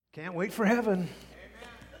Can't wait for heaven.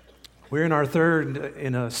 We're in our third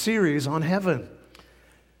in a series on heaven.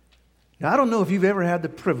 Now, I don't know if you've ever had the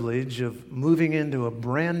privilege of moving into a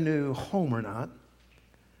brand new home or not,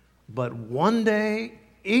 but one day,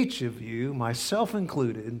 each of you, myself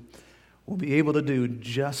included, will be able to do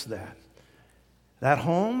just that. That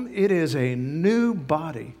home, it is a new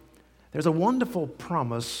body. There's a wonderful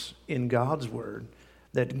promise in God's Word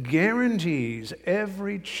that guarantees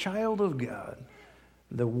every child of God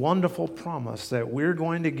the wonderful promise that we're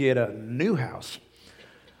going to get a new house.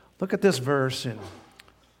 Look at this verse in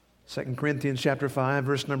 2 Corinthians chapter 5,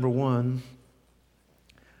 verse number 1.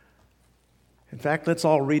 In fact, let's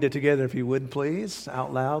all read it together if you would, please,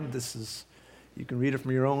 out loud. You can read it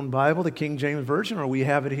from your own Bible, the King James Version, or we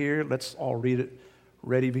have it here. Let's all read it.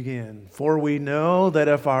 Ready, begin. For we know that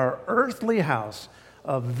if our earthly house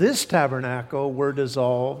of this tabernacle were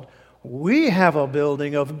dissolved, we have a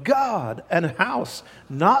building of God, an house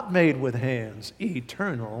not made with hands,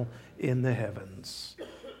 eternal in the heavens.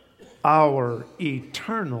 Our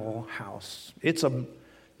eternal house. It's a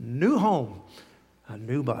new home, a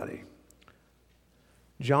new body.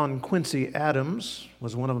 John Quincy Adams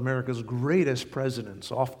was one of America's greatest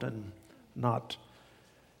presidents, often not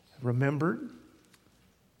remembered.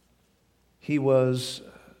 He was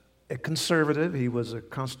a conservative, he was a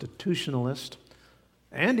constitutionalist,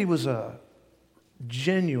 and he was a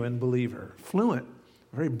genuine believer, fluent,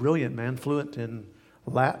 very brilliant man, fluent in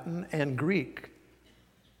Latin and Greek.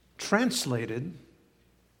 Translated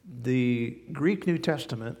the Greek New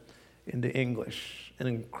Testament into English, an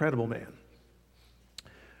incredible man.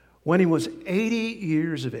 When he was 80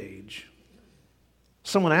 years of age,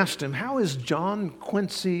 someone asked him, "How is John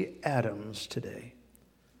Quincy Adams today?"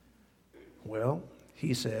 Well,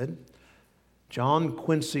 he said, "John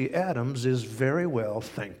Quincy Adams is very well,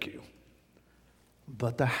 thank you.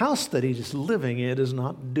 But the house that he's living in is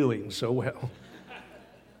not doing so well.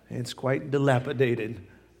 It's quite dilapidated.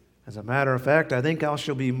 As a matter of fact, I think I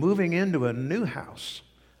shall be moving into a new house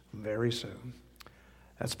very soon."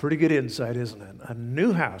 That's pretty good insight, isn't it? A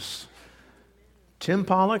new house. Tim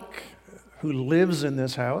Pollock, who lives in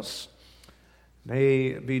this house,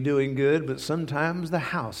 may be doing good, but sometimes the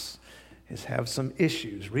house have some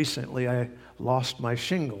issues. Recently, I lost my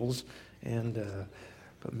shingles,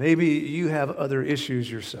 but maybe you have other issues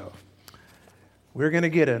yourself. We're going to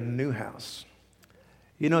get a new house.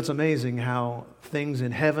 You know, it's amazing how things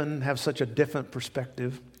in heaven have such a different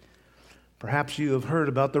perspective. Perhaps you have heard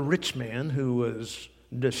about the rich man who was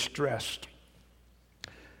distressed.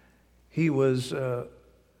 He was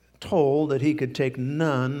told that he could take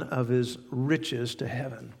none of his riches to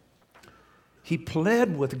heaven. He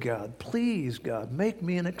pled with God, "Please, God, make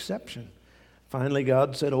me an exception." Finally,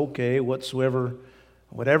 God said, "Okay,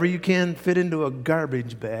 whatever you can fit into a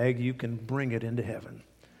garbage bag, you can bring it into heaven."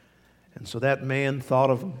 And so that man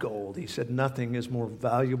thought of gold. He said, "Nothing is more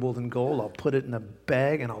valuable than gold. I'll put it in a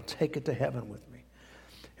bag and I'll take it to heaven with me."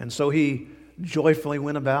 And so he joyfully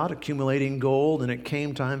went about accumulating gold, and it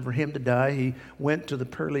came time for him to die. He went to the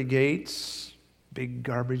pearly gates, big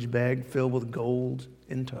garbage bag filled with gold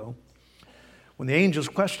in tow. When the angels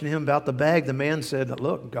questioned him about the bag, the man said,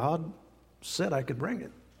 "Look, God said I could bring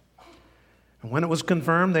it." And when it was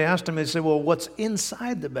confirmed, they asked him, they said, "Well, what's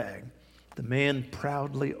inside the bag?" The man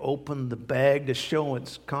proudly opened the bag to show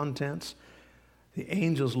its contents. The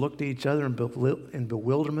angels looked at each other in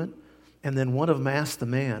bewilderment, and then one of them asked the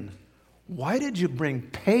man, "Why did you bring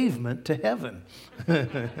pavement to heaven?"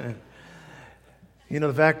 You know,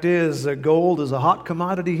 the fact is, gold is a hot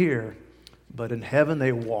commodity here, but in heaven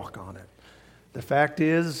they walk on it. The fact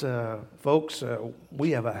is, folks,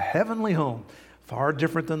 we have a heavenly home, far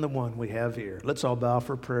different than the one we have here. Let's all bow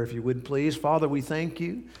for prayer, if you would, please. Father, we thank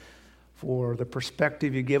you for the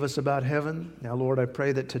perspective you give us about heaven. Now, Lord, I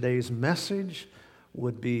pray that today's message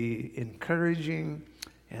would be encouraging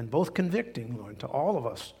and both convicting, Lord, to all of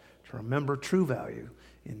us to remember true value.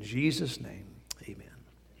 In Jesus' name, amen.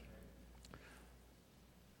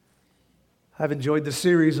 I've enjoyed the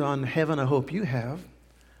series on heaven. I hope you have.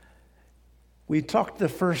 We talked the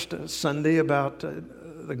first Sunday about the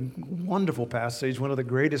wonderful passage, one of the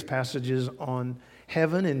greatest passages on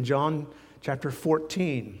heaven in John chapter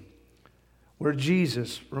 14, where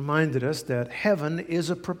Jesus reminded us that heaven is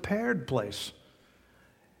a prepared place.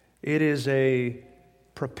 It is a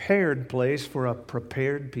prepared place for a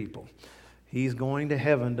prepared people. He's going to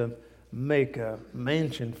heaven to make a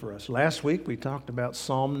mansion for us. Last week we talked about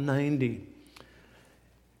Psalm 90.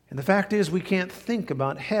 And the fact is, we can't think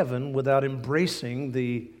about heaven without embracing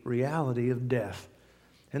the reality of death.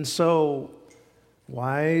 And so,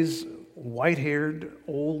 wise, white-haired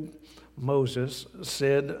old Moses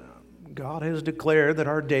said, God has declared that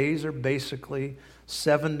our days are basically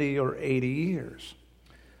 70 or 80 years.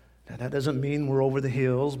 Now, that doesn't mean we're over the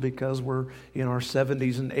hills because we're in our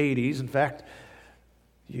 70s and 80s. In fact,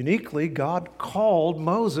 uniquely, God called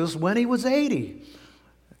Moses when he was 80.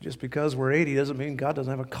 Just because we're 80 doesn't mean God doesn't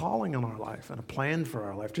have a calling on our life and a plan for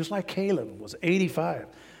our life. Just like Caleb was 85.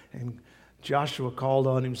 And Joshua called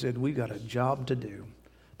on him and said, we got a job to do.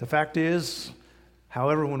 The fact is,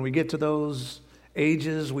 however, when we get to those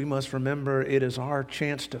ages, we must remember it is our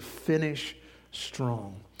chance to finish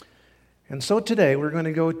strong. And so today we're going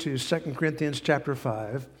to go to 2 Corinthians chapter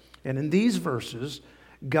 5. And in these verses,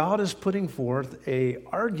 God is putting forth an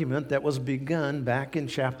argument that was begun back in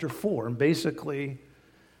chapter 4. And basically,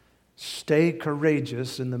 stay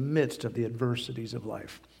courageous in the midst of the adversities of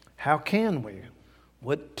life. How can we?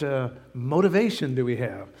 What motivation do we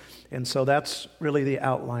have? And so that's really the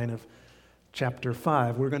outline of chapter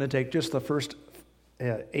 5. We're going to take just the first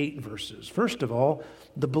 8 verses. First of all,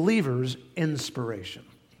 the believer's inspiration.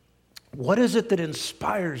 What is it that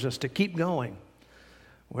inspires us to keep going?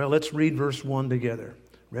 Well, let's read verse 1 together.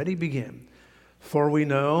 Ready? Begin. For we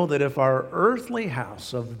know that if our earthly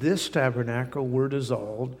house of this tabernacle were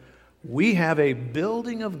dissolved, we have a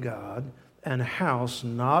building of God, and a house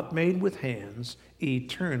not made with hands,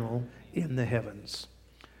 eternal in the heavens.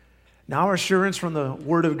 Now our assurance from the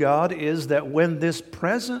Word of God is that when this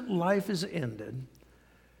present life is ended,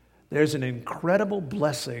 there's an incredible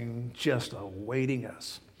blessing just awaiting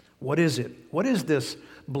us. What is it? What is this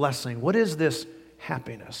blessing? What is this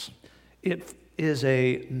happiness? It is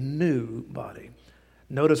a new body.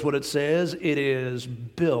 Notice what it says. It is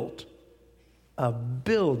built, a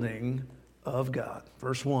building of God.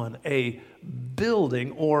 Verse 1, a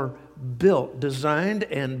building or built, designed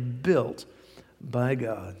and built by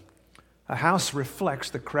God. A house reflects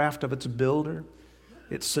the craft of its builder.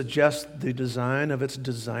 It suggests the design of its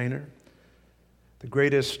designer. The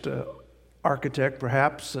greatest architect,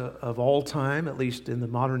 perhaps, of all time, at least in the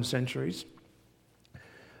modern centuries,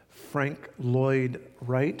 Frank Lloyd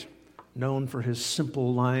Wright, known for his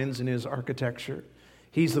simple lines in his architecture.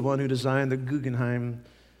 He's the one who designed the Guggenheim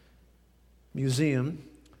Museum.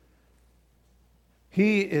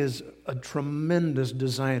 He is a tremendous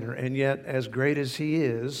designer, and yet, as great as he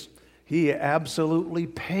is, he absolutely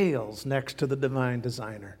pales next to the divine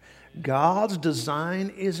designer. God's design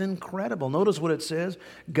is incredible. Notice what it says.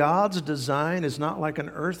 God's design is not like an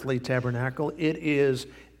earthly tabernacle. It is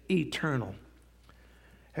eternal.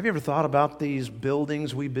 Have you ever thought about these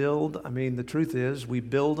buildings we build? I mean, the truth is, we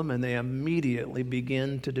build them and they immediately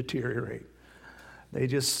begin to deteriorate. They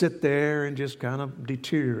just sit there and just kind of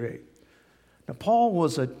deteriorate. Now, Paul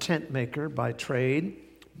was a tent maker by trade,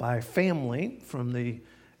 by family from the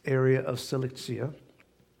area of Cilicia.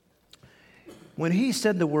 When he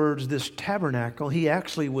said the words, this tabernacle, he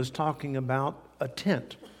actually was talking about a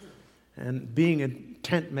tent. And being a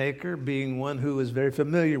tent maker, being one who is very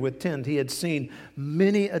familiar with tent, he had seen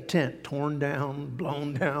many a tent torn down,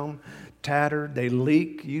 blown down, tattered, they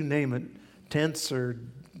leak, you name it. Tents are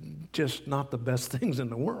just not the best things in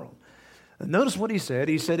the world. And notice what he said.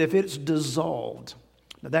 He said, if it's dissolved.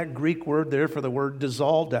 Now that Greek word there for the word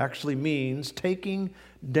dissolved actually means taking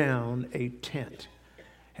down a tent.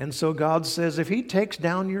 And so God says, if he takes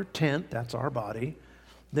down your tent, that's our body,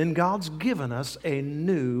 then God's given us a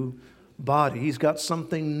new body. He's got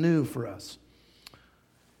something new for us.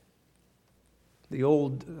 The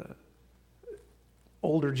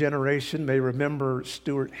older generation may remember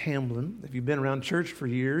Stuart Hamlin. If you've been around church for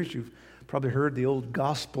years, you've probably heard the old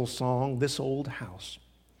gospel song, This Old House.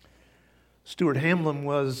 Stuart Hamlin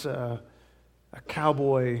was a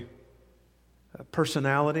cowboy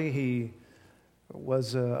personality. He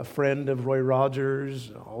was a friend of Roy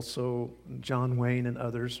Rogers, also John Wayne and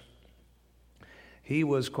others. He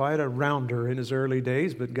was quite a rounder in his early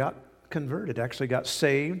days, but got converted, actually got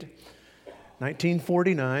saved.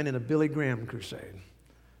 1949 in a Billy Graham crusade.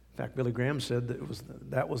 In fact, Billy Graham said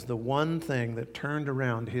that was the one thing that turned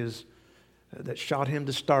around that shot him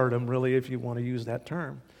to stardom, really, if you want to use that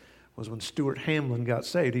term, was when Stuart Hamlin got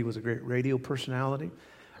saved. He was a great radio personality.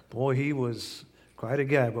 Boy, he was quite a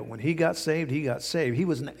guy, but when he got saved, he got saved. He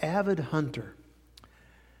was an avid hunter.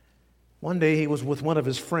 One day he was with one of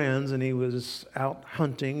his friends and he was out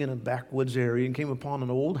hunting in a backwoods area and came upon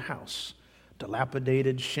an old house,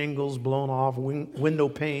 dilapidated, shingles blown off, window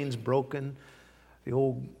panes broken, the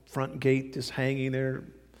old front gate just hanging there.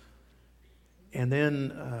 And then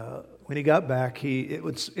when he got back,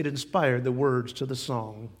 it inspired the words to the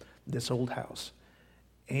song, This Old House.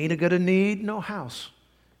 Ain't a gonna need no house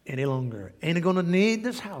any longer. Ain't a gonna need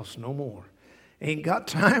this house no more. Ain't got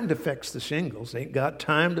time to fix the shingles. Ain't got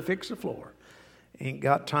time to fix the floor. Ain't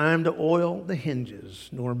got time to oil the hinges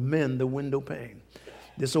nor mend the window pane.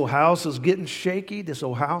 This old house is getting shaky. This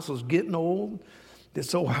old house is getting old.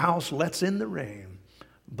 This old house lets in the rain.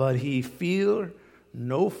 But he feel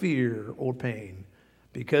no fear or pain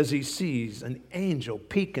because he sees an angel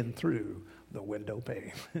peeking through the window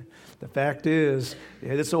pane. The fact is,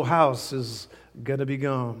 this old house is going to be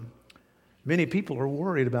gone. Many people are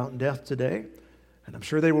worried about death today, and I'm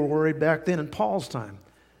sure they were worried back then in Paul's time.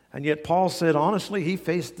 And yet Paul said, honestly, he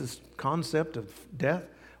faced this concept of death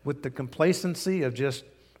with the complacency of just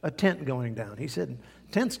a tent going down. He said,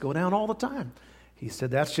 tents go down all the time. He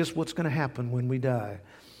said, that's just what's going to happen when we die.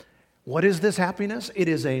 What is this happiness? It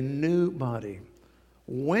is a new body.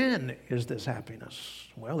 When is this happiness?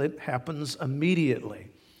 Well, it happens immediately.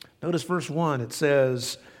 Notice verse 1. It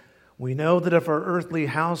says, we know that if our earthly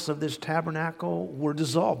house of this tabernacle were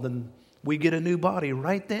dissolved, then we get a new body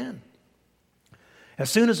right then. As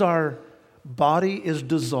soon as our body is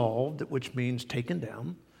dissolved, which means taken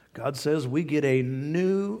down, God says we get a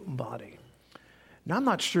new body. Now, I'm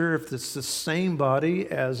not sure if it's the same body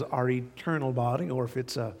as our eternal body or if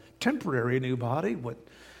it's a temporary new body.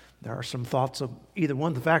 There are some thoughts of either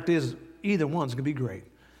one. The fact is, either one's going to be great.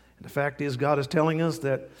 And the fact is, God is telling us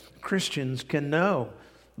that Christians can know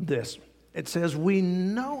this. It says we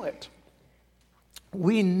know it.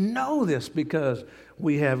 We know this because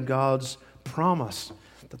we have God's promise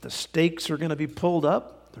that the stakes are going to be pulled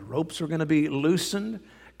up, the ropes are going to be loosened,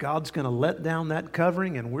 God's going to let down that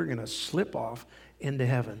covering, and we're going to slip off into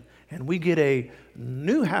heaven. And we get a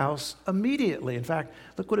new house immediately. In fact,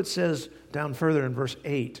 look what it says down further in verse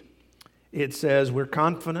 8. It says, we're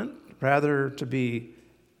confident rather to be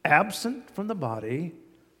absent from the body,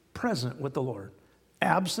 present with the Lord.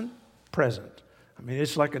 Absent, present. I mean,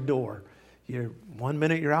 it's like a door. One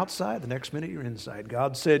minute you're outside, the next minute you're inside.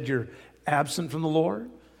 God said you're absent from the Lord,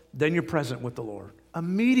 then you're present with the Lord.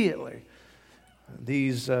 Immediately.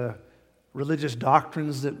 These religious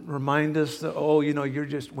doctrines that remind us that,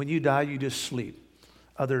 when you die, you just sleep.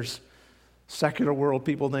 Others, secular world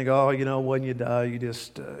people think, when you die, you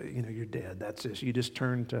just, you're dead. That's it. You just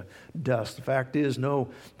turn to dust. The fact is, no,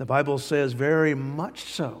 the Bible says very much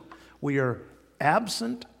so. We are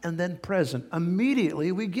absent and then present.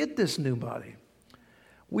 Immediately, we get this new body.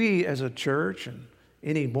 We, as a church, and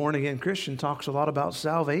any born-again Christian talks a lot about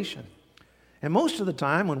salvation. And most of the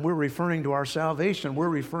time, when we're referring to our salvation, we're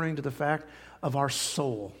referring to the fact of our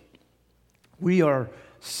soul. We are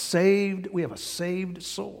saved. We have a saved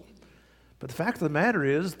soul. But the fact of the matter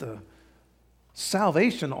is, the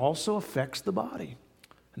salvation also affects the body.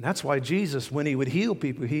 And that's why Jesus, when he would heal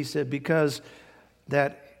people, he said, because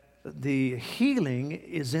that the healing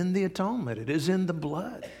is in the atonement. It is in the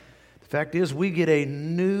blood. The fact is, we get a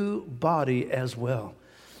new body as well.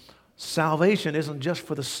 Salvation isn't just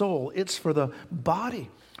for the soul, it's for the body.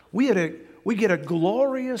 We get a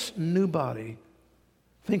glorious new body.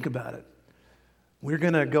 Think about it. We're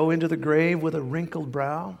going to go into the grave with a wrinkled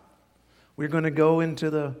brow. We're going to go into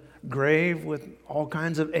the grave with all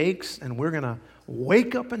kinds of aches, and we're going to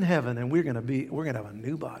wake up in heaven, and we're going to have a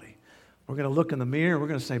new body. We're going to look in the mirror, and we're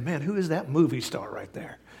going to say, man, who is that movie star right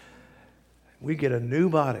there? We get a new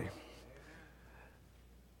body.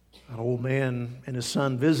 An old man and his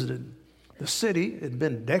son visited the city. It had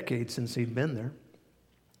been decades since he'd been there.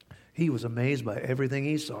 He was amazed by everything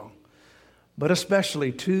he saw, but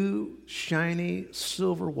especially two shiny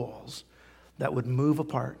silver walls that would move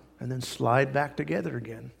apart and then slide back together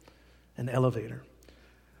again, an elevator.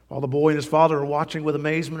 While the boy and his father were watching with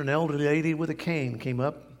amazement, an elderly lady with a cane came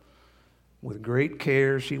up. With great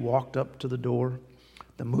care, she walked up to the door.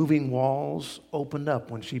 The moving walls opened up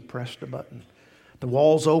when she pressed a button. The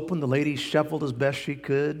walls opened. The lady shuffled as best she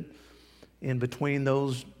could in between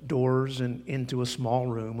those doors and into a small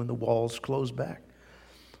room, and the walls closed back.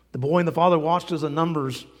 The boy and the father watched as the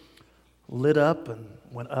numbers lit up and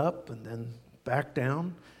then back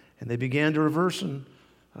down, and they began to reverse and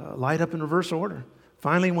light up in reverse order.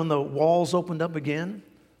 Finally, when the walls opened up again,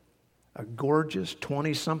 a gorgeous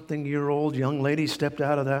 20-something-year-old young lady stepped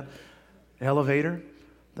out of that elevator.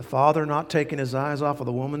 The father, not taking his eyes off of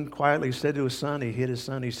the woman, quietly said to his son, he hit his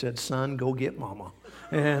son, he said, son, go get mama.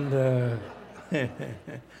 And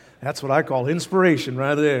that's what I call inspiration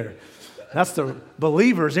right there. That's the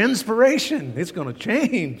believer's inspiration. It's going to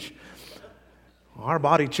change. Our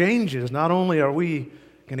body changes. Not only are we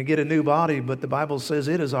going to get a new body, but the Bible says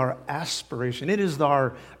it is our aspiration. It is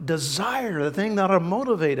our desire, the thing that will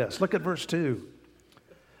motivate us. Look at verse 2.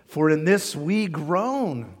 For in this we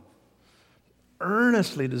groan,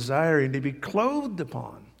 earnestly desiring to be clothed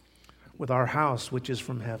upon with our house which is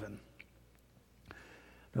from heaven.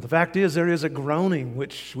 Now the fact is there is a groaning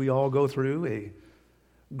which we all go through, a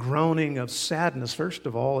groaning of sadness. First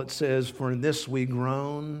of all, it says, "For in this we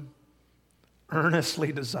groan,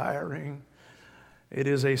 earnestly desiring." It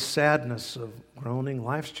is a sadness of groaning.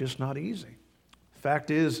 Life's just not easy. Fact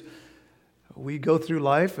is, we go through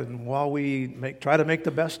life, and while we try to make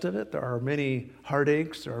the best of it, there are many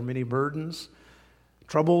heartaches, there are many burdens.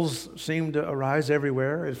 Troubles seem to arise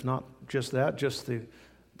everywhere, if not just that, just the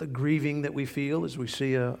grieving that we feel as we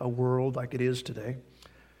see a world like it is today.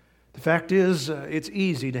 The fact is, it's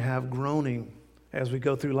easy to have groaning as we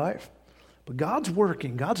go through life. But God's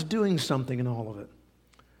working. God's doing something in all of it.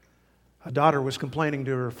 A daughter was complaining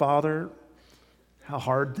to her father how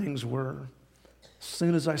hard things were. As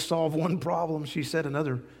soon as I solve one problem, she said,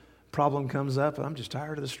 another problem comes up, and I'm just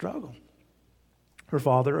tired of the struggle. Her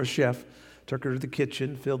father, a chef, took her to the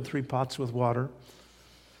kitchen, filled 3 pots with water,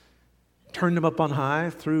 turned them up on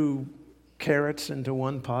high, threw carrots into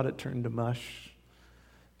one pot, it turned to mush.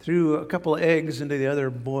 Threw a couple of eggs into the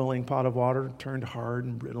other boiling pot of water, it turned hard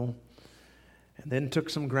and brittle. And then took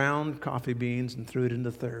some ground coffee beans and threw it in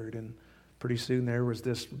the third. And pretty soon there was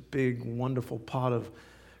this big, wonderful pot of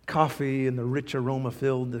coffee, and the rich aroma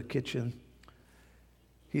filled the kitchen.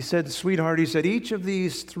 He said, "Sweetheart," he said, "each of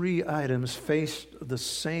these 3 items faced the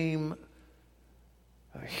same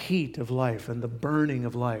heat of life and the burning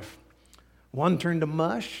of life. One turned to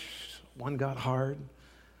mush, one got hard,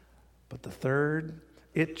 but the third,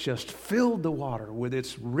 it just filled the water with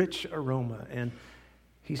its rich aroma." And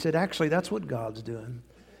he said, actually, that's what God's doing.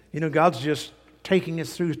 You know, God's just taking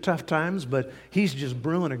us through tough times, but He's just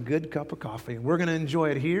brewing a good cup of coffee. We're going to enjoy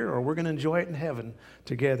it here, or we're going to enjoy it in heaven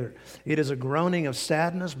together. It is a groaning of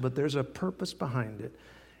sadness, but there's a purpose behind it.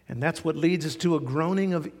 And that's what leads us to a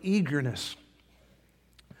groaning of eagerness.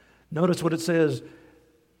 Notice what it says,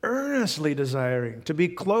 earnestly desiring to be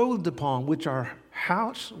clothed upon, which our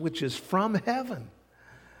house, which is from heaven.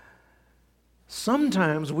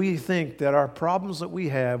 Sometimes we think that our problems that we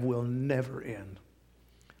have will never end.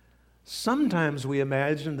 Sometimes we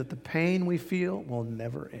imagine that the pain we feel will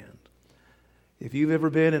never end. If you've ever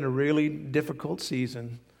been in a really difficult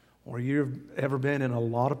season, or you've ever been in a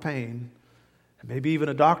lot of pain, and maybe even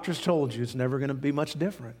a doctor's told you it's never going to be much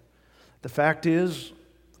different, the fact is,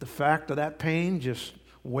 the fact of that pain just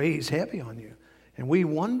weighs heavy on you. And we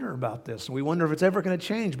wonder about this. We wonder if it's ever going to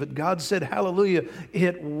change. But God said, hallelujah,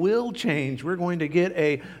 it will change. We're going to get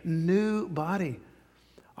a new body.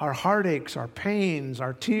 Our heartaches, our pains,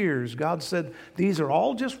 our tears, God said, these are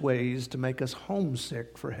all just ways to make us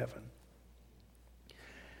homesick for heaven.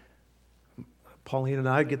 Pauline and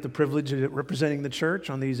I get the privilege of representing the church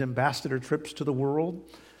on these ambassador trips to the world,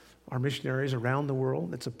 our missionaries around the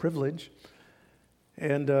world. It's a privilege.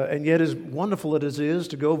 And yet, as wonderful as it is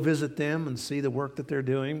to go visit them and see the work that they're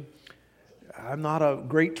doing, I'm not a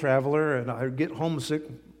great traveler, and I get homesick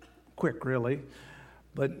quick, really.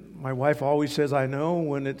 But my wife always says, I know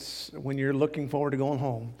when you're looking forward to going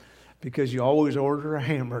home, because you always order a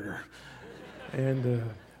hamburger. And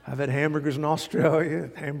I've had hamburgers in Australia,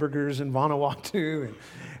 hamburgers in Vanuatu, and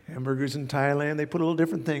hamburgers in Thailand. They put a little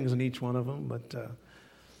different things in each one of them, but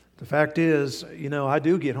the fact is, I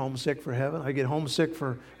do get homesick for heaven. I get homesick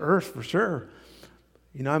for earth for sure.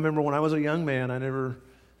 I remember when I was a young man, I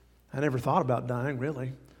never thought about dying,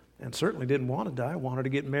 really, and certainly didn't want to die. I wanted to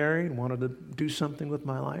get married, wanted to do something with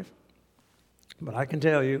my life. But I can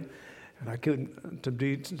tell you, and I couldn't,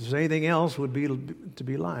 to say anything else would be to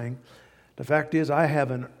be lying. The fact is, I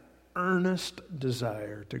have an earnest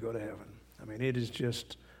desire to go to heaven. I mean, it is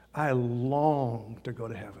just, I long to go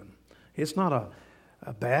to heaven. It's not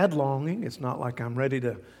a bad longing. It's not like I'm ready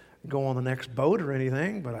to go on the next boat or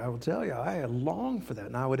anything, but I will tell you, I long for that.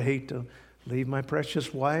 And I would hate to leave my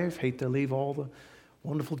precious wife, hate to leave all the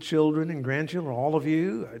wonderful children and grandchildren, all of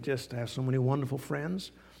you. I just have so many wonderful friends.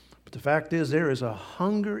 But the fact is, there is a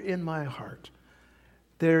hunger in my heart.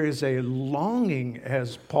 There is a longing,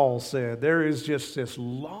 as Paul said. There is just this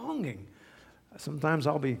longing. Sometimes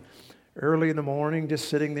I'll be early in the morning just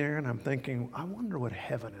sitting there and I'm thinking, I wonder what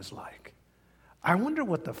heaven is like. I wonder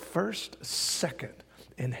what the first second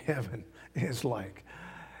in heaven is like.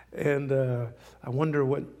 And I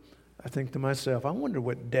think to myself, I wonder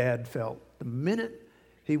what Dad felt the minute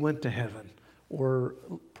he went to heaven, or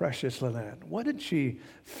precious Lynette. What did she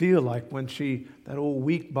feel like when that old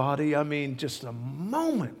weak body, just a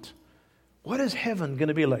moment. What is heaven going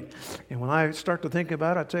to be like? And when I start to think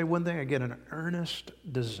about it, I tell you one thing, I get an earnest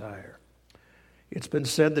desire. It's been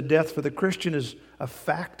said that death for the Christian is a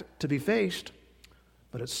fact to be faced,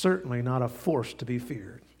 but it's certainly not a force to be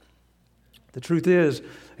feared. The truth is,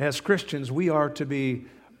 as Christians, we are to be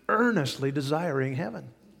earnestly desiring heaven.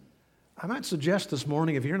 I might suggest this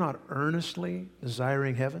morning, if you're not earnestly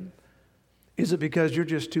desiring heaven, Is it because you're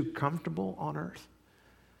just too comfortable on earth?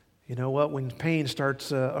 You know what? When pain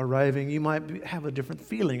starts arriving, you might have a different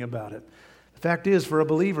feeling about it. The fact is, for a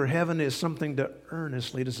believer, heaven is something to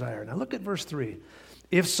earnestly desire. Now look at verse 3.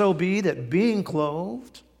 If so be that being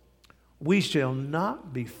clothed, we shall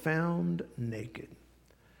not be found naked.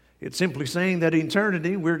 It's simply saying that in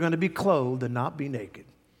eternity, we're going to be clothed and not be naked.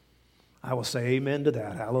 I will say amen to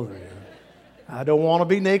that. Hallelujah. I don't want to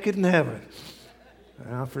be naked in heaven.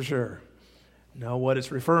 For sure. No, what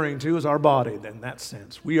it's referring to is our body in that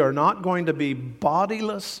sense. We are not going to be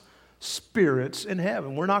bodiless spirits in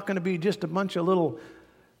heaven. We're not going to be just a bunch of little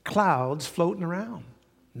clouds floating around.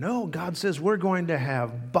 No, God says we're going to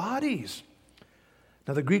have bodies.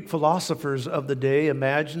 Now, the Greek philosophers of the day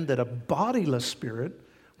imagined that a bodiless spirit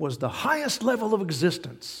was the highest level of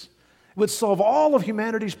existence. It would solve all of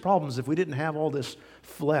humanity's problems if we didn't have all this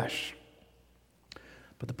flesh.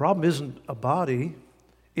 But the problem isn't a body.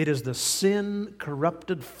 It is the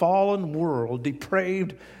sin-corrupted, fallen world,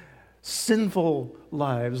 depraved, sinful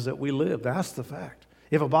lives that we live. That's the fact.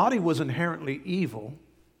 If a body was inherently evil,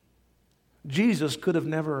 Jesus could have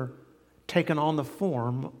never taken on the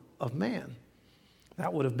form of man.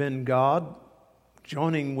 That would have been God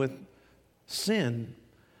joining with sin.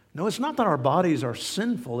 No, it's not that our bodies are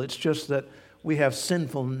sinful. It's just that we have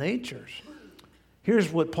sinful natures.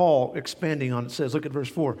 Here's what Paul, expanding on it, says. Look at verse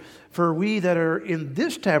 4. For we that are in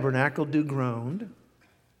this tabernacle do groan,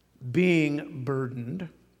 being burdened,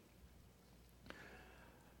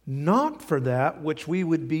 not for that which we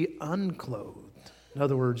would be unclothed. In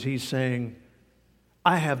other words, he's saying,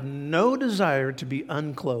 I have no desire to be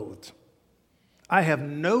unclothed.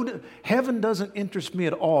 Heaven doesn't interest me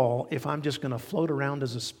at all if I'm just going to float around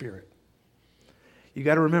as a spirit. You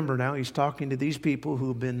got to remember now, he's talking to these people who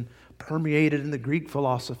have been permeated in the Greek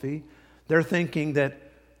philosophy. They're thinking that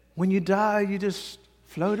when you die, you just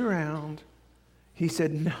float around. He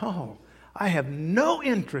said, no, I have no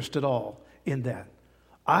interest at all in that.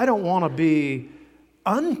 I don't want to be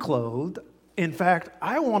unclothed. In fact,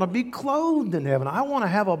 I want to be clothed in heaven. I want to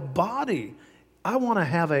have a body. I want to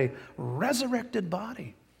have a resurrected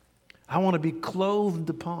body. I want to be clothed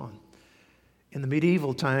upon. In the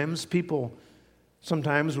medieval times, people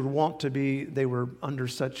sometimes would want to be, they were under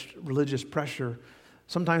such religious pressure.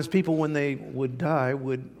 Sometimes people, when they would die,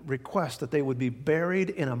 would request that they would be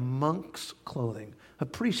buried in a monk's clothing, a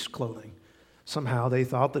priest's clothing. Somehow they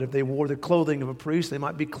thought that if they wore the clothing of a priest, they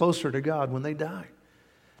might be closer to God when they die.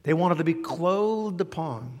 They wanted to be clothed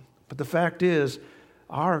upon. But the fact is,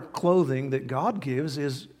 our clothing that God gives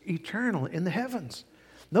is eternal in the heavens.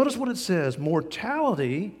 Notice what it says.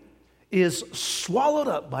 Mortality is swallowed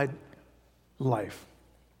up by life.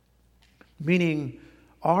 Meaning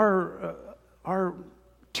our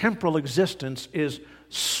temporal existence is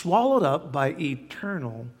swallowed up by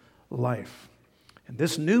eternal life. And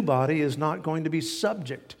this new body is not going to be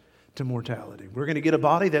subject to mortality. We're going to get a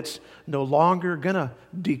body that's no longer going to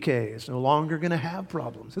decay. It's no longer going to have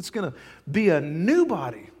problems. It's going to be a new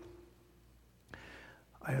body.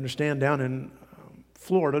 I understand down in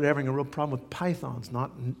Florida they're having a real problem with pythons. It's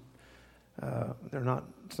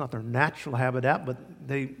not their natural habitat, but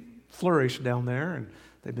they flourish down there, and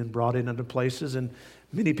they've been brought in into places. And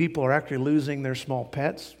many people are actually losing their small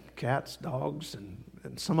pets, cats, dogs, and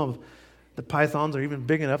some of the pythons are even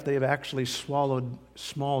big enough they have actually swallowed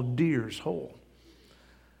small deers whole.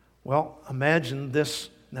 Well, imagine this.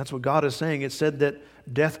 That's what God is saying. It said that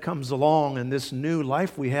death comes along and this new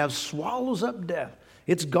life we have swallows up death.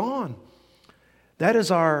 It's gone. That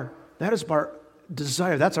is our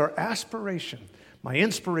desire. That's our aspiration. My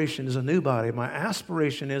inspiration is a new body. My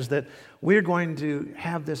aspiration is that we're going to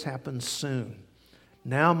have this happen soon.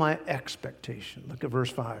 Now my expectation. Look at verse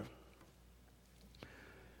 5.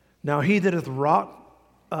 Now he that hath wrought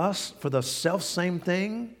us for the selfsame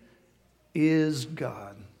thing is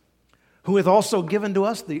God, who hath also given to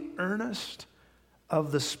us the earnest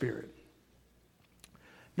of the Spirit.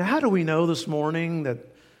 Now how do we know this morning that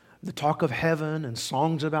the talk of heaven and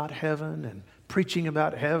songs about heaven and preaching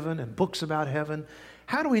about heaven and books about heaven,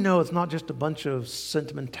 how do we know it's not just a bunch of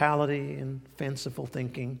sentimentality and fanciful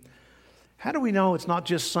thinking? How do we know it's not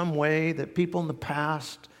just some way that people in the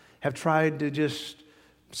past have tried to just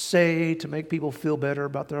say to make people feel better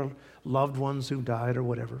about their loved ones who died or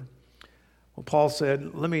whatever? Well, Paul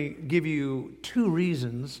said, let me give you 2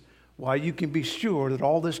 reasons why you can be sure that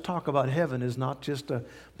all this talk about heaven is not just a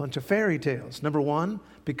bunch of fairy tales. Number 1,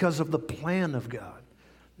 because of the plan of God.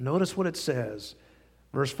 Notice what it says,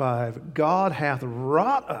 verse 5, God hath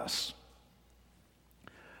wrought us.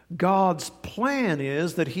 God's plan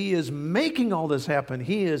is that He is making all this happen.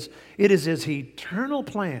 It is His eternal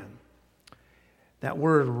plan That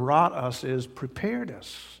word wrought us is prepared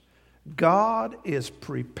us. God is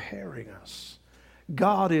preparing us.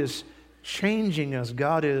 God is changing us.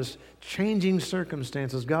 God is changing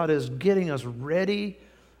circumstances. God is getting us ready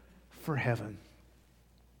for heaven.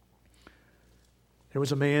 There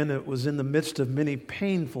was a man that was in the midst of many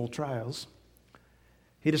painful trials.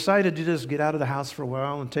 He decided to just get out of the house for a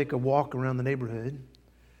while and take a walk around the neighborhood.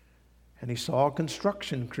 And he saw a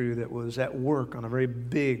construction crew that was at work on a very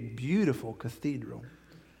big, beautiful cathedral.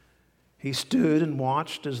 He stood and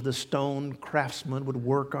watched as the stone craftsman would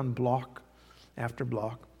work on block after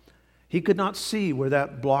block. He could not see where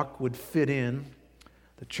that block would fit in.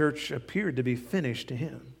 The church appeared to be finished to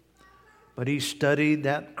him. But he studied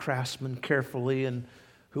that craftsman carefully, and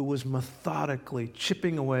who was methodically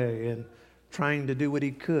chipping away and trying to do what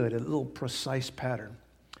he could, a little precise pattern.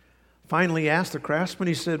 Finally, he asked the craftsman,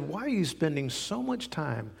 he said, "Why are you spending so much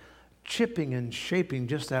time chipping and shaping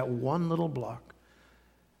just that one little block?"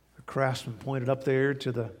 The craftsman pointed up there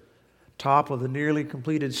to the top of the nearly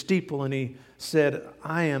completed steeple, and he said,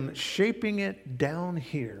 "I am shaping it down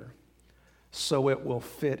here so it will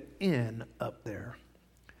fit in up there."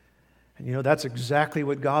 And you know, that's exactly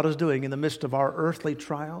what God is doing in the midst of our earthly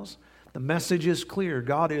trials. The message is clear.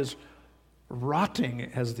 God is rotting,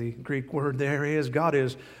 as the Greek word there is. God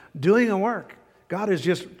is doing a work. God is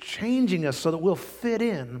just changing us so that we'll fit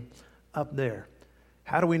in up there.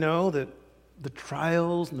 How do we know that the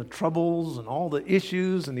trials and the troubles and all the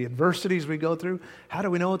issues and the adversities we go through, how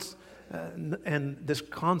do we know it's, and this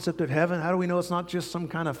concept of heaven, how do we know it's not just some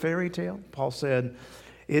kind of fairy tale? Paul said,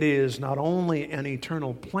 it is not only an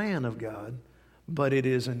eternal plan of God, but it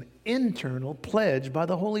is an internal pledge by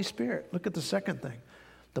the Holy Spirit. Look at the second thing.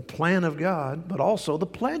 The plan of God, but also the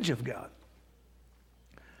pledge of God.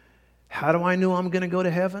 How do I know I'm going to go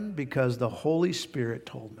to heaven? Because the Holy Spirit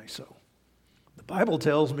told me so. The Bible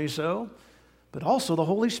tells me so, but also the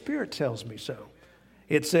Holy Spirit tells me so.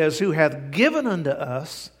 It says, "Who hath given unto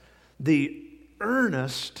us the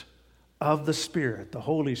earnest of the Spirit," the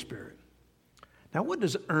Holy Spirit. Now, what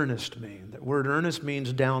does earnest mean? That word earnest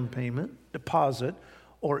means down payment, deposit,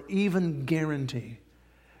 or even guarantee.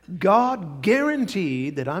 God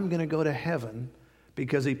guaranteed that I'm going to go to heaven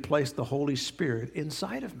because He placed the Holy Spirit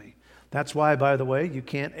inside of me. That's why, by the way, you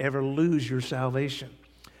can't ever lose your salvation,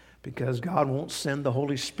 because God won't send the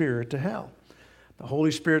Holy Spirit to hell. The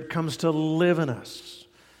Holy Spirit comes to live in us.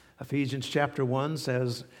 Ephesians chapter 1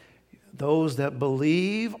 says, those that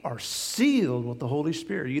believe are sealed with the Holy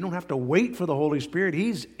Spirit. You don't have to wait for the Holy Spirit.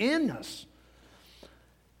 He's in us.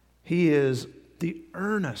 He is the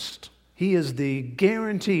earnest. He is the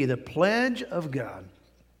guarantee, the pledge of God.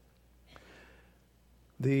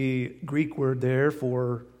 The Greek word there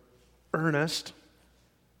for earnest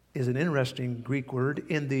is an interesting Greek word.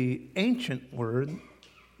 In the ancient word,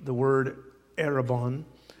 the word arabon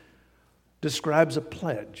describes a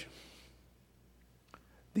pledge.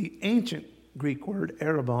 The ancient Greek word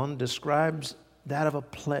arabon describes that of a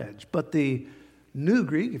pledge. But the new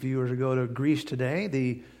Greek, if you were to go to Greece today,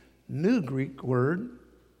 the new Greek word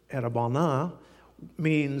arabona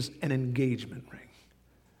means an engagement ring.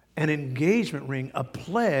 An engagement ring, a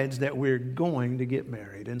pledge that we're going to get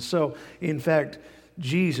married. And so, in fact,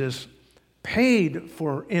 Jesus paid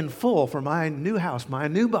for in full for my new house, my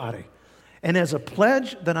new body. And as a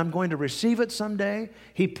pledge that I'm going to receive it someday,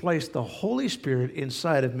 He placed the Holy Spirit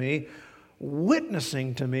inside of me,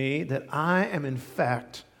 witnessing to me that I am in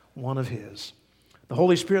fact one of His. The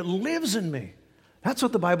Holy Spirit lives in me. That's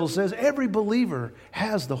what the Bible says. Every believer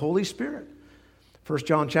has the Holy Spirit. 1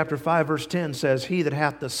 John chapter 5, verse 10 says, "He that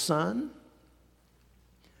hath the Son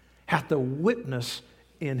hath the witness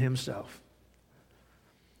in himself."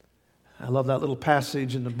 I love that little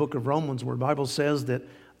passage in the book of Romans where the Bible says that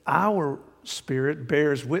our spirit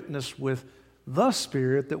bears witness with the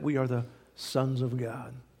Spirit that we are the sons of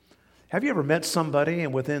God. Have you ever met somebody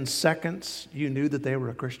and within seconds you knew that they were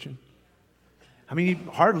a Christian? I mean,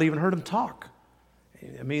 you hardly even heard them talk.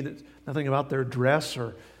 I mean, it's nothing about their dress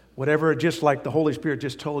or whatever, just like the Holy Spirit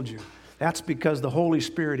just told you. That's because the Holy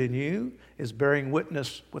Spirit in you is bearing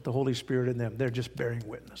witness with the Holy Spirit in them. They're just bearing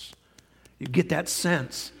witness. You get that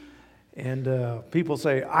sense. And people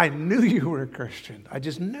say, "I knew you were a Christian. I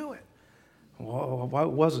just knew it." Well,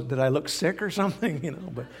 what was it? Did I look sick or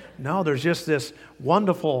something? But no, there's just this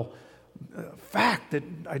wonderful fact that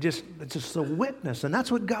it's just a witness. And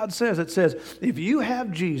that's what God says. It says, if you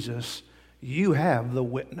have Jesus, you have the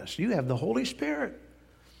witness. You have the Holy Spirit.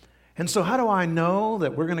 And so how do I know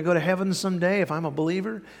that we're going to go to heaven someday if I'm a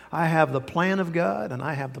believer? I have the plan of God and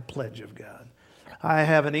I have the pledge of God. I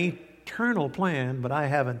have an eternal plan, but I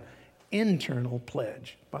have an internal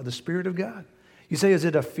pledge by the Spirit of God. You say, is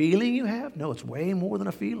it a feeling you have? No, it's way more than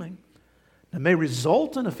a feeling. It may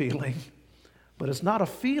result in a feeling, but it's not a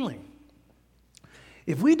feeling.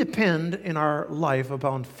 If we depend in our life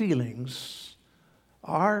upon feelings,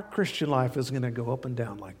 our Christian life is going to go up and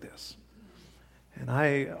down like this. And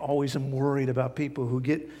I always am worried about people who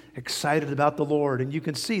get excited about the Lord. And you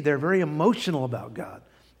can see they're very emotional about God.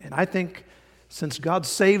 And I think since God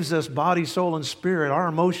saves us body, soul, and spirit, our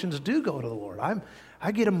emotions do go to the Lord.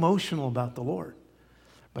 I get emotional about the Lord.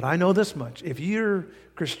 But I know this much. If your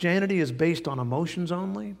Christianity is based on emotions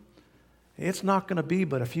only, it's not going to be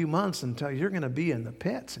but a few months until you're going to be in the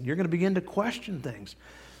pits and you're going to begin to question things.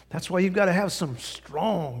 That's why you've got to have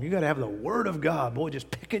you got to have the Word of God, boy, just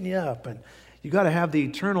picking you up. And you got to have the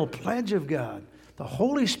eternal pledge of God, the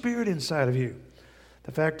Holy Spirit inside of you.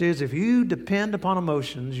 The fact is, if you depend upon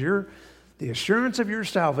emotions, the assurance of your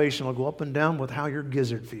salvation will go up and down with how your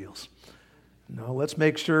gizzard feels. No, let's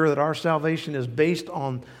make sure that our salvation is based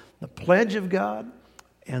on the pledge of God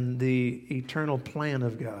and the eternal plan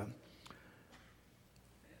of God.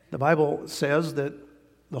 The Bible says that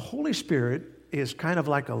the Holy Spirit is kind of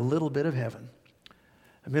like a little bit of heaven.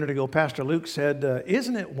 A minute ago, Pastor Luke said,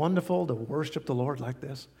 isn't it wonderful to worship the Lord like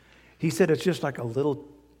this? He said it's just like a little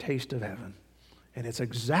taste of heaven. And it's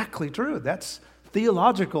exactly true. That's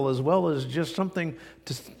theological as well as just something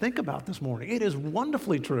to think about this morning. It is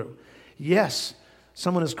wonderfully true. Yes,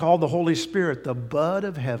 someone has called the Holy Spirit the bud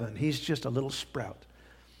of heaven. He's just a little sprout.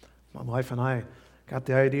 My wife and I got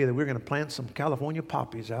the idea that we're going to plant some California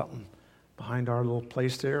poppies out behind our little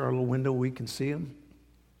place there, our little window, we can see them.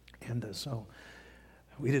 And so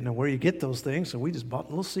we didn't know where you get those things, so we just bought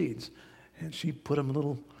little seeds. And she put them in a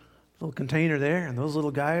little container there, and those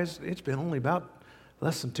little guys, it's been only about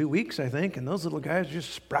less than 2 weeks, I think, and those little guys are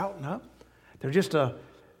just sprouting up. They're just a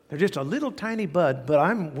little tiny bud,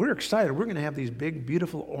 but we're excited. We're going to have these big,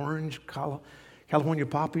 beautiful orange California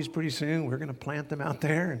poppies pretty soon. We're going to plant them out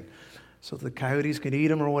there, and so the coyotes can eat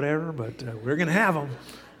them or whatever, but we're going to have them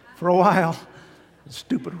for a while.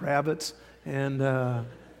 Stupid rabbits. And I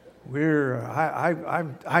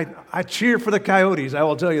cheer for the coyotes, I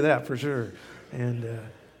will tell you that for sure. And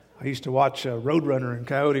I used to watch Roadrunner and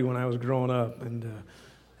Coyote when I was growing up, and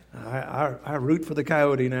I root for the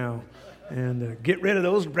coyote now. And get rid of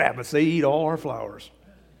those rabbits. They eat all our flowers.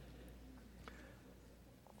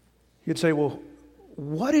 You'd say, well,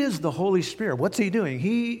 what is the Holy Spirit? What's He doing?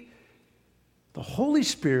 The Holy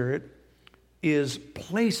Spirit is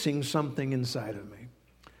placing something inside of me.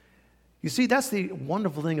 You see, that's the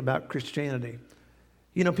wonderful thing about Christianity.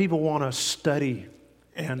 You know, people want to study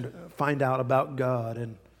and find out about God.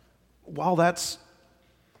 And while that's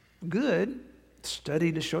good,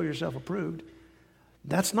 study to show yourself approved,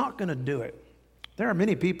 that's not going to do it. There are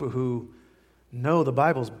many people who know the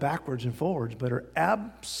Bible's backwards and forwards, but are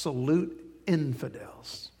absolute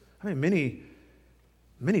infidels. I mean,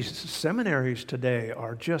 many seminaries today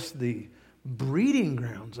are just the breeding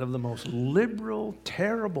grounds of the most liberal,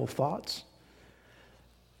 terrible thoughts.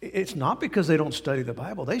 It's not because they don't study the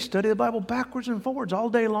Bible. They study the Bible backwards and forwards all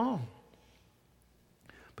day long.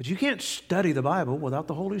 But you can't study the Bible without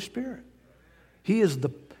the Holy Spirit. He is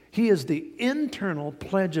the internal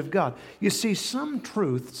pledge of God. You see, some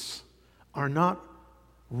truths are not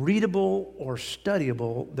readable or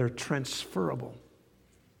studyable. They're transferable.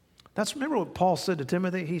 Remember what Paul said to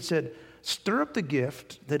Timothy? He said, stir up the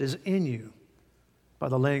gift that is in you by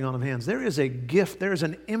the laying on of hands. There is a gift. There is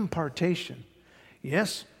an impartation.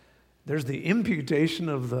 Yes, there's the imputation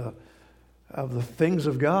of the things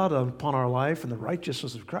of God upon our life and the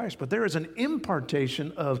righteousness of Christ. But there is an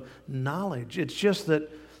impartation of knowledge. It's just that,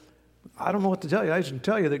 I don't know what to tell you. I just can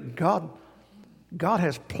tell you that God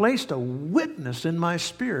has placed a witness in my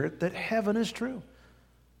spirit that heaven is true.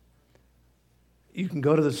 You can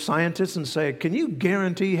go to the scientists and say, can you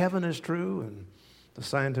guarantee heaven is true? And the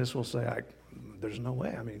scientists will say, there's no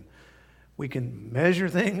way. I mean, we can measure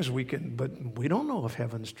things, but we don't know if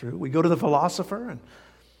heaven's true. We go to the philosopher, and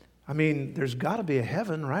I mean, there's got to be a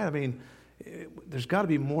heaven, right? I mean, there's got to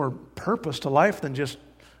be more purpose to life than just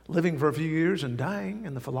living for a few years and dying.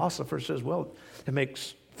 And the philosopher says, well, it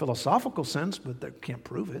makes philosophical sense, but they can't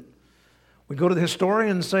prove it. We go to the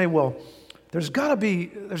historian and say, well, there's got to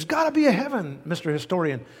be a heaven, Mr.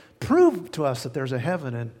 Historian. Prove to us that there's a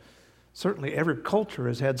heaven. And certainly every culture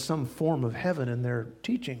has had some form of heaven in their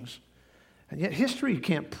teachings. And yet history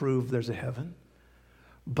can't prove there's a heaven.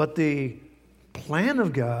 But the plan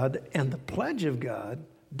of God and the pledge of God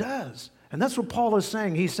does. And that's what Paul is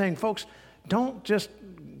saying. He's saying, folks, don't just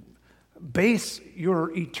base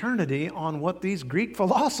your eternity on what these Greek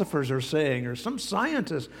philosophers are saying or some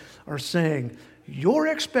scientists are saying. your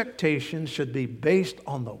expectations should be based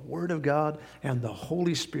on the Word of God and the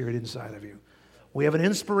Holy Spirit inside of you. We have an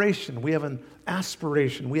inspiration, we have an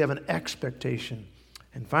aspiration, we have an expectation.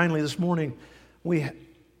 And finally, this morning, we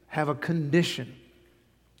have a condition,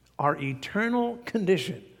 our eternal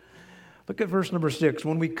condition. Look at verse number 6.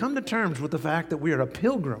 When we come to terms with the fact that we are a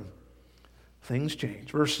pilgrim, things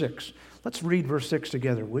change. Verse 6. Let's read verse 6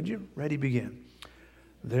 together, would you? Ready, begin.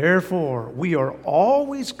 Therefore, we are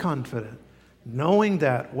always confident, knowing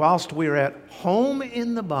that whilst we are at home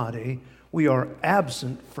in the body, we are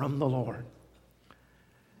absent from the Lord.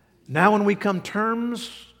 Now, when we come to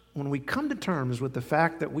terms with the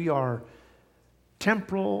fact that we are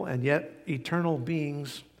temporal and yet eternal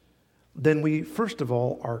beings, then we, first of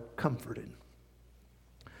all, are comforted.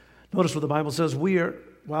 Notice what the Bible says,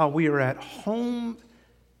 while we are at home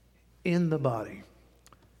in the body.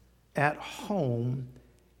 At home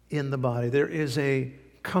in the body. There is a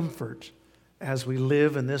comfort as we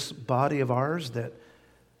live in this body of ours that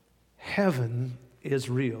heaven is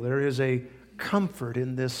real. There is a comfort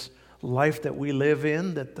in this life that we live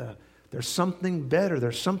in that there's something better,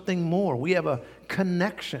 there's something more. We have a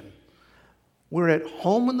connection. We're at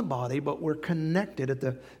home in the body, but we're connected at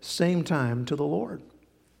the same time to the Lord.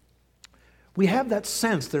 We have that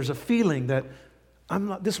sense, there's a feeling that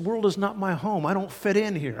this world is not my home. I don't fit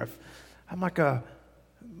in here. I'm like a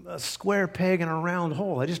square peg in a round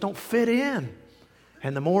hole. I just don't fit in.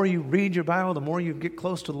 And the more you read your Bible, the more you get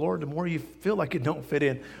close to the Lord, the more you feel like you don't fit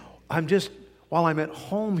in. While I'm at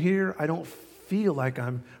home here, I don't feel like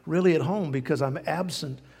I'm really at home because I'm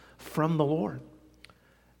absent from the Lord.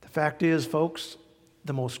 The fact is, folks,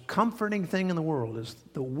 the most comforting thing in the world is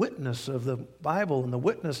the witness of the Bible and the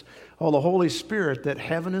witness of the Holy Spirit that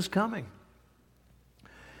heaven is coming.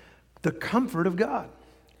 The comfort of God.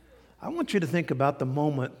 I want you to think about the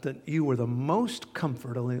moment that you were the most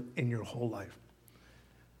comfortable in your whole life.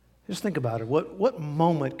 Just think about it. What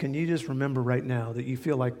moment can you just remember right now that you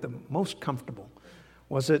feel like the most comfortable?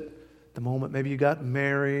 Was it the moment maybe you got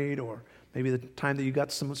married, or maybe the time that you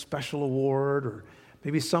got some special award, or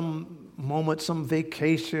maybe some moment, some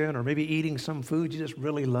vacation, or maybe eating some food you just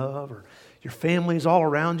really love, or your family's all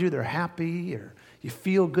around you, they're happy, or you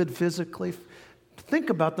feel good physically? Think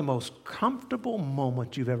about the most comfortable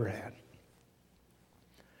moment you've ever had.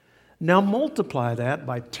 Now multiply that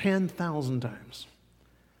by 10,000 times.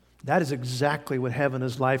 That is exactly what heaven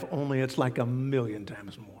is like, only it's like 1,000,000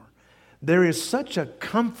 times more. There is such a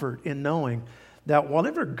comfort in knowing that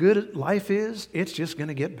whatever good life is, it's just going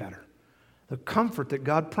to get better. The comfort that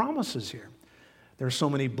God promises here. There are so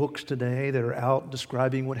many books today that are out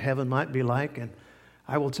describing what heaven might be like, and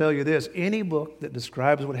I will tell you this, any book that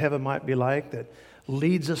describes what heaven might be like, that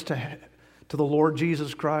leads us to the Lord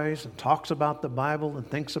Jesus Christ and talks about the Bible and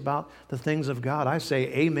thinks about the things of God, I say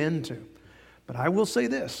amen to. But I will say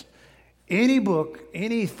this, any book,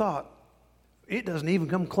 any thought, it doesn't even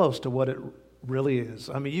come close to what it really is.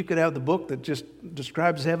 I mean, you could have the book that just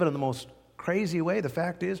describes heaven in the most crazy way. The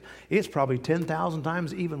fact is, it's probably 10,000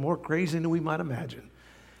 times even more crazy than we might imagine.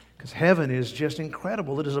 Because heaven is just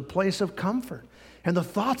incredible. It is a place of comfort. And the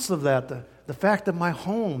thoughts of that, the fact that my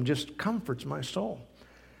home just comforts my soul.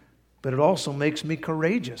 But it also makes me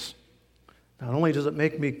courageous. Not only does it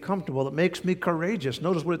make me comfortable, it makes me courageous.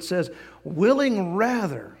 Notice what it says, willing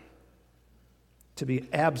rather to be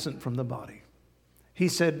absent from the body. He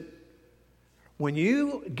said, when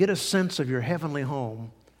you get a sense of your heavenly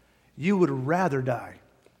home, you would rather die.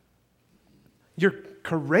 You're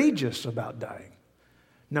courageous about dying.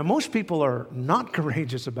 Now, most people are not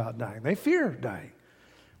courageous about dying. They fear dying.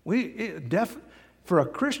 For a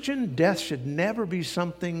Christian, death should never be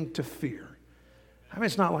something to fear. I mean,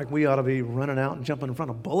 it's not like we ought to be running out and jumping in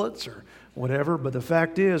front of bullets or whatever, but the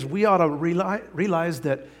fact is, we ought to realize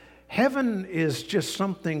that heaven is just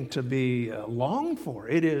something to be longed for.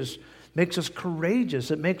 Makes us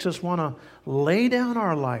courageous. It makes us want to lay down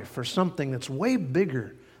our life for something that's way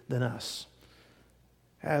bigger than us.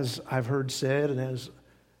 As I've heard said, and as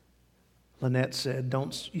Lynette said,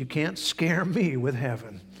 you can't scare me with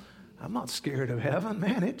heaven. I'm not scared of heaven,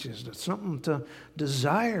 man. It's just something to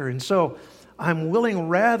desire. And so I'm willing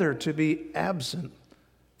rather to be absent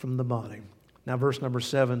from the body. Now, verse number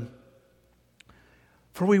 7.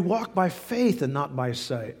 For we walk by faith and not by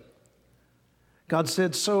sight. God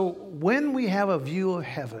said, so when we have a view of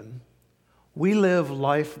heaven, we live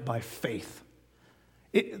life by faith.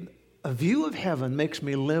 A view of heaven makes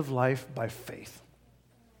me live life by faith.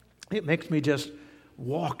 It makes me just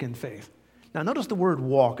walk in faith. Now notice the word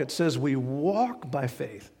walk. It says we walk by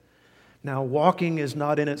faith. Now walking is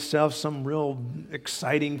not in itself some real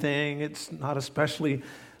exciting thing. It's not especially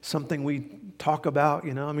something we talk about,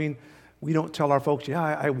 I mean, We don't tell our folks, yeah,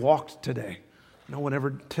 I walked today. No one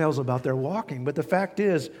ever tells about their walking. But the fact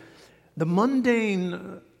is, the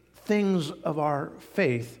mundane things of our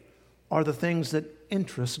faith are the things that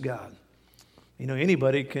interest God. You know,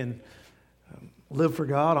 anybody can live for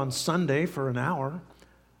God on Sunday for an hour,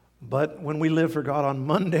 but when we live for God on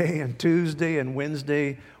Monday and Tuesday and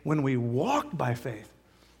Wednesday, when we walk by faith,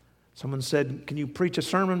 someone said, can you preach a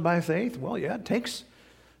sermon by faith? Well, yeah, it takes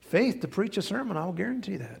faith to preach a sermon, I'll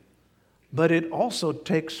guarantee that. But it also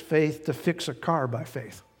takes faith to fix a car by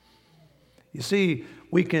faith. You see,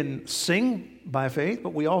 we can sing by faith,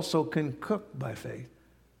 but we also can cook by faith.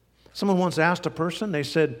 Someone once asked a person, they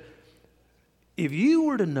said, if you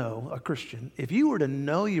were to know, a Christian, if you were to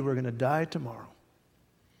know you were going to die tomorrow,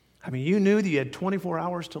 I mean, you knew that you had 24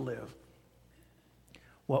 hours to live,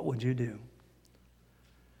 what would you do?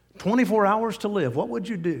 24 hours to live, what would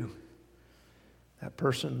you do? That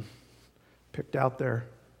person picked out their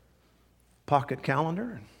pocket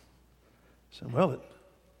calendar and said, well, at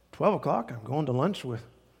 12 o'clock, I'm going to lunch with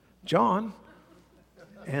John.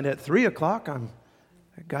 And at 3 o'clock, I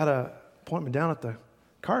got an appointment down at the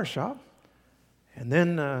car shop. And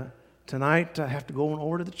then tonight, I have to go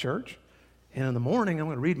over to the church. And in the morning, I'm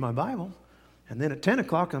going to read my Bible. And then at 10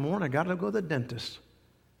 o'clock in the morning, I got to go to the dentist.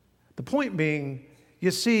 The point being,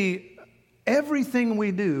 you see, everything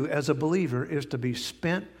we do as a believer is to be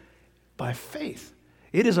spent by faith.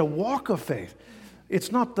 It is a walk of faith.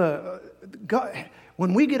 It's not God.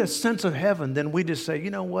 When we get a sense of heaven, then we just say, you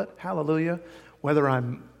know what, hallelujah. Whether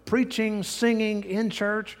I'm preaching, singing in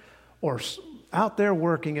church, or out there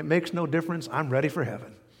working, it makes no difference. I'm ready for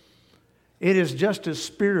heaven. It is just as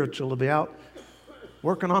spiritual to be out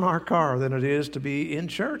working on our car than it is to be in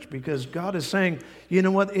church, because God is saying, you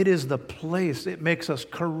know what, it is the place. It makes us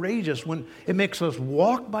courageous. When it makes us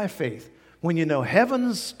walk by faith. When you know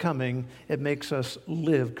heaven's coming, it makes us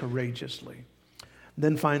live courageously.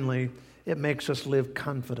 Then finally, it makes us live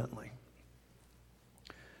confidently.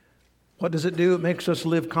 What does it do? It makes us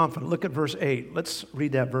live confident. Look at verse 8. Let's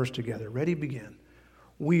read that verse together. Ready, begin.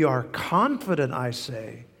 We are confident, I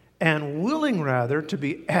say, and willing rather to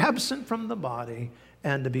be absent from the body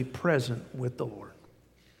and to be present with the Lord.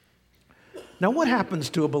 Now, what happens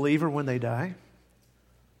to a believer when they die?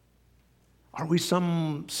 Are we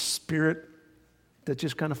some spirit that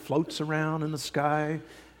just kind of floats around in the sky?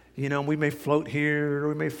 You know, we may float here or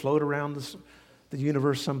we may float around the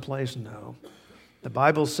universe someplace. No. The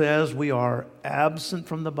Bible says we are absent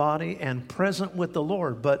from the body and present with the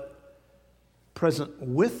Lord. But present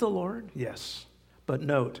with the Lord, yes. But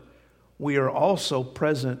note, we are also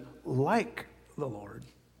present like the Lord.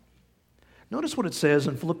 Notice what it says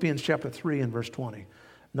in Philippians chapter 3 and verse 20.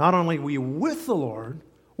 Not only are we with the Lord,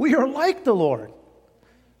 we are like the Lord.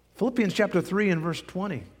 Philippians chapter 3 and verse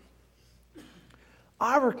 20.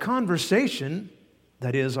 Our conversation,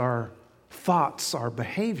 that is our thoughts, our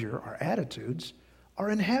behavior, our attitudes, are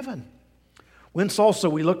in heaven. Whence also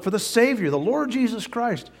we look for the Savior, the Lord Jesus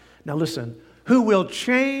Christ. Now listen, who will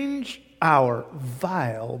change our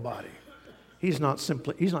vile body. He's not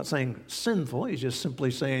saying sinful. He's just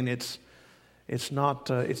simply saying it's not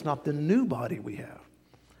the new body we have.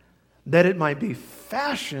 That it might be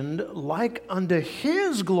fashioned like unto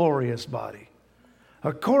His glorious body,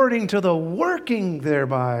 according to the working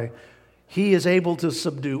thereby He is able to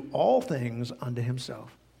subdue all things unto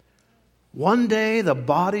Himself. One day the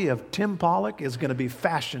body of Tim Pollock is going to be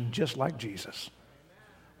fashioned just like Jesus.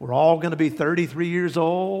 We're all going to be 33 years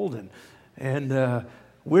old and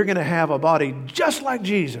we're going to have a body just like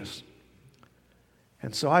Jesus.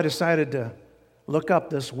 And so I decided to look up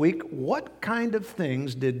this week, what kind of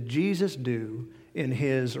things did Jesus do in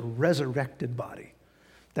His resurrected body?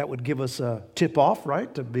 That would give us a tip-off,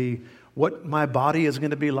 right, to be what my body is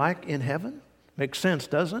going to be like in heaven. Makes sense,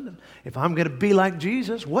 doesn't it? If I'm going to be like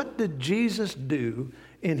Jesus, what did Jesus do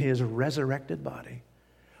in His resurrected body?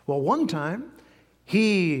 Well, one time,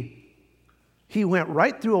 He went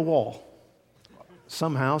right through a wall.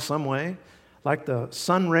 Somehow, some way, like the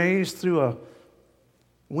sun rays through a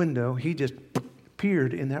window, He just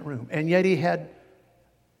appeared in that room. And yet He had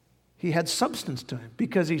substance to Him,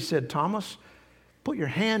 because He said, Thomas, put your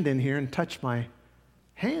hand in here and touch my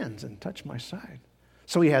hands and touch my side.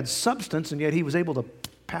 So He had substance, and yet He was able to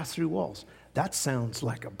pass through walls. That sounds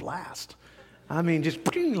like a blast. I mean, just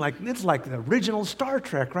like it's like the original Star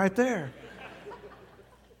Trek right there.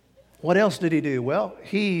 What else did He do? Well,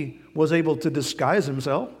 He was able to disguise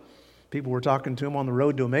Himself. People were talking to Him on the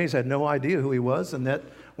road to Emmaus, had no idea who He was, and that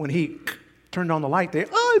when He turned on the light,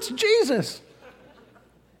 oh, it's Jesus.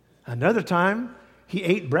 Another time, He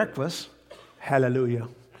ate breakfast. Hallelujah.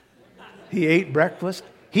 He ate breakfast.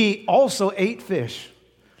 He also ate fish.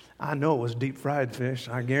 I know it was deep fried fish.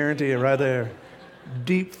 I guarantee it right there.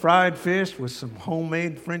 Deep fried fish with some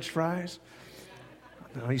homemade French fries.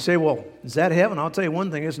 Now you say, well, is that heaven? I'll tell you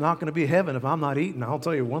one thing, it's not going to be heaven if I'm not eating. I'll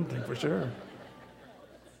tell you one thing for sure.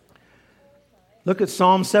 Look at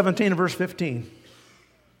Psalm 17 and verse 15.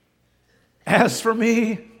 As for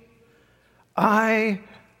me, I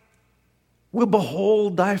will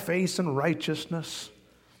behold thy face in righteousness.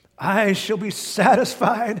 I shall be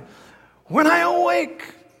satisfied when I awake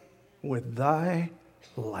with thy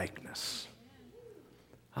likeness.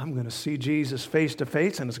 I'm going to see Jesus face to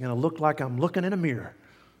face, and it's going to look like I'm looking in a mirror.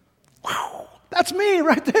 Wow, that's me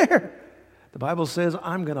right there. The Bible says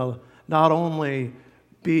I'm going to not only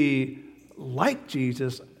be like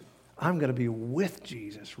Jesus, I'm going to be with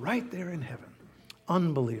Jesus right there in heaven.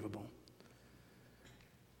 Unbelievable.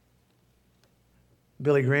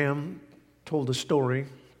 Billy Graham told a story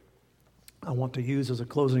I want to use as a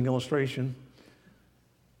closing illustration.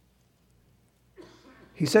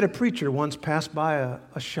 He said a preacher once passed by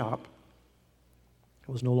a shop. It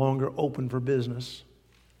was no longer open for business.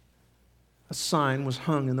 A sign was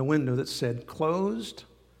hung in the window that said, "Closed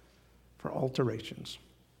for alterations."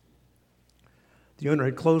 The owner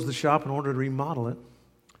had closed the shop in order to remodel it.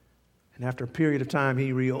 And after a period of time,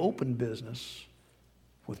 he reopened business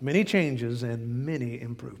with many changes and many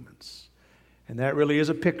improvements. And that really is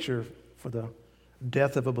a picture for the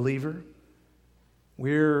death of a believer.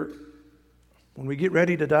 When we get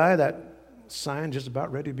ready to die, that sign just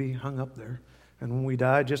about ready to be hung up there. And when we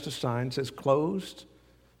die, just a sign says "Closed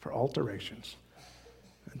for alterations."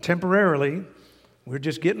 And temporarily, we're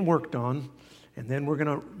just getting worked on, and then we're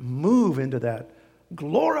going to move into that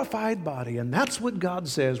glorified body. And that's what God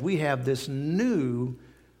says. We have this new,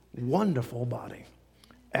 wonderful body,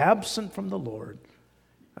 absent from the Lord,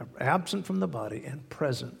 absent from the body, and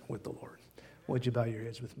present with the Lord. Would you bow your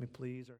heads with me, please?